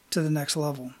to the next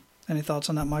level. Any thoughts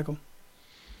on that, Michael?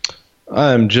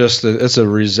 It's a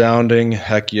resounding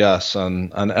heck yes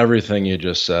on everything you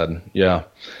just said. Yeah.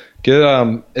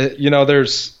 We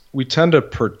tend to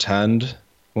pretend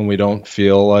when we don't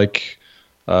feel like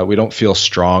we don't feel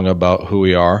strong about who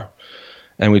we are,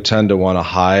 and we tend to want to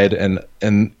hide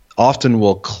and often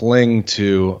we'll cling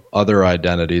to other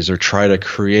identities or try to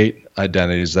create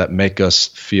identities that make us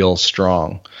feel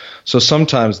strong. So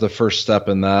sometimes the first step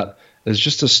in that is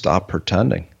just to stop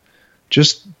pretending.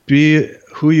 Just be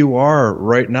who you are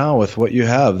right now with what you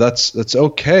have. That's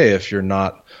okay if you're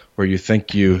not where you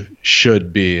think you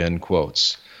should be, in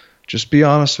quotes. Just be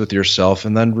honest with yourself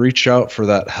and then reach out for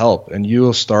that help, and you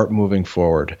will start moving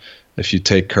forward if you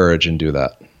take courage and do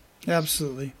that.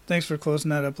 Absolutely. Thanks for closing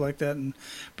that up like that and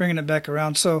bringing it back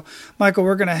around. So, Michael,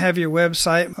 we're going to have your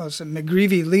website. It's at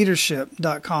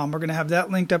McGreevyLeadership.com. We're going to have that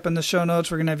linked up in the show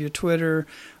notes. We're going to have your Twitter,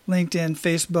 LinkedIn,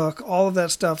 Facebook, all of that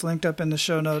stuff linked up in the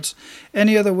show notes.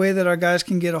 Any other way that our guys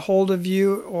can get a hold of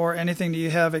you or anything that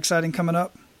you have exciting coming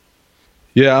up?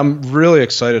 Yeah, I'm really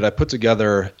excited. I put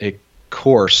together a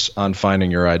course on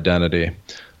finding your identity.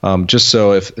 Just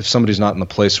so if somebody's not in the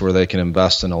place where they can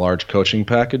invest in a large coaching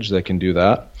package, they can do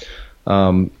that.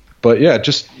 But yeah,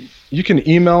 you can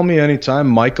email me anytime,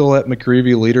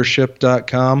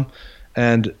 michael@mcgreevyleadership.com,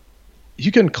 and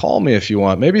you can call me if you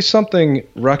want. Maybe something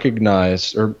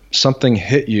recognized or something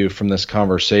hit you from this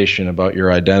conversation about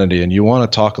your identity, and you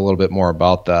want to talk a little bit more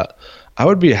about that. I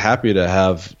would be happy to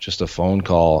have just a phone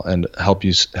call and help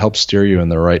steer you in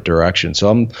the right direction.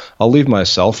 So I'll leave my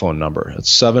cell phone number.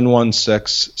 It's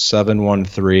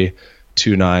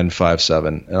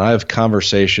 716-713-2957. And I have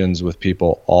conversations with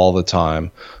people all the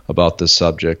time about this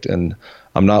subject. And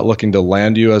I'm not looking to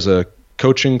land you as a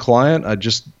coaching client.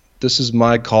 This is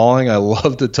my calling. I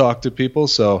love to talk to people.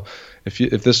 So if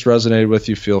this resonated with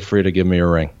you, feel free to give me a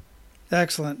ring.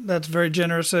 Excellent. That's very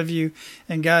generous of you.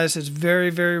 And guys, it's very,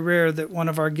 very rare that one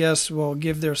of our guests will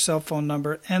give their cell phone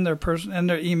number and their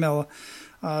email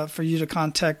for you to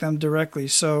contact them directly.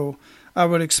 So I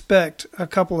would expect a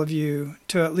couple of you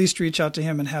to at least reach out to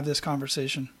him and have this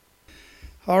conversation.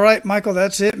 All right, Michael,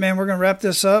 that's it, man. We're going to wrap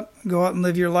this up. Go out and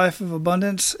live your life of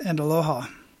abundance, and aloha.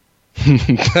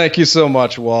 Thank you so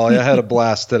much, Wally. I had a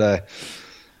blast today.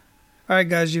 All right,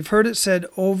 guys, you've heard it said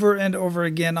over and over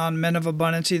again on Men of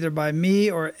Abundance, either by me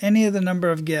or any of the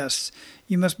number of guests.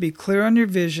 You must be clear on your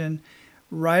vision,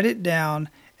 write it down,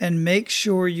 and make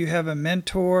sure you have a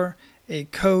mentor, a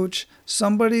coach,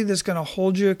 somebody that's going to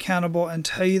hold you accountable and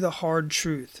tell you the hard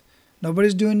truth.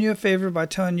 Nobody's doing you a favor by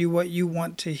telling you what you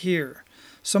want to hear.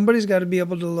 Somebody's got to be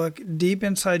able to look deep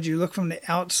inside you, look from the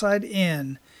outside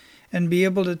in, and be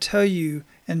able to tell you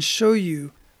and show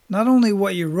you not only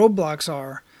what your roadblocks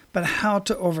are, but how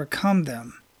to overcome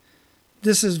them.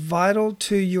 This is vital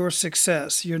to your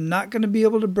success. You're not going to be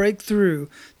able to break through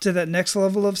to that next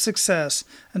level of success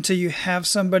until you have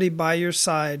somebody by your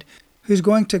side who's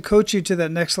going to coach you to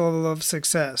that next level of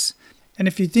success. And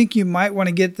if you think you might want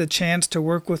to get the chance to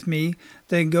work with me,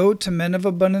 then go to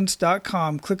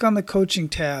menofabundance.com, click on the coaching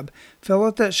tab, fill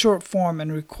out that short form,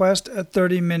 and request a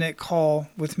 30-minute call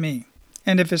with me.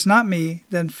 And if it's not me,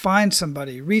 then find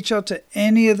somebody. Reach out to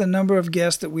any of the number of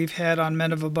guests that we've had on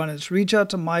Men of Abundance. Reach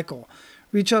out to Michael.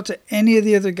 Reach out to any of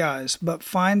the other guys, but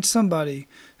find somebody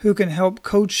who can help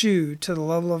coach you to the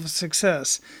level of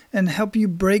success and help you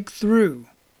break through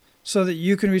so that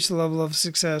you can reach the level of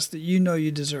success that you know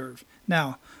you deserve.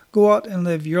 Now, go out and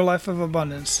live your life of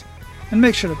abundance and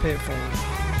make sure to pay it forward.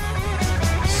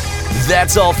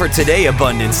 That's all for today,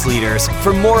 Abundance Leaders.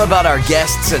 For more about our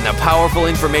guests and the powerful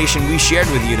information we shared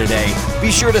with you today,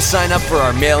 be sure to sign up for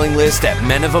our mailing list at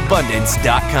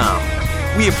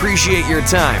menofabundance.com. We appreciate your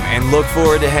time and look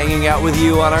forward to hanging out with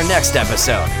you on our next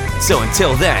episode. So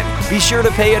until then, be sure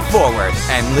to pay it forward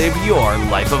and live your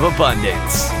life of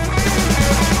abundance.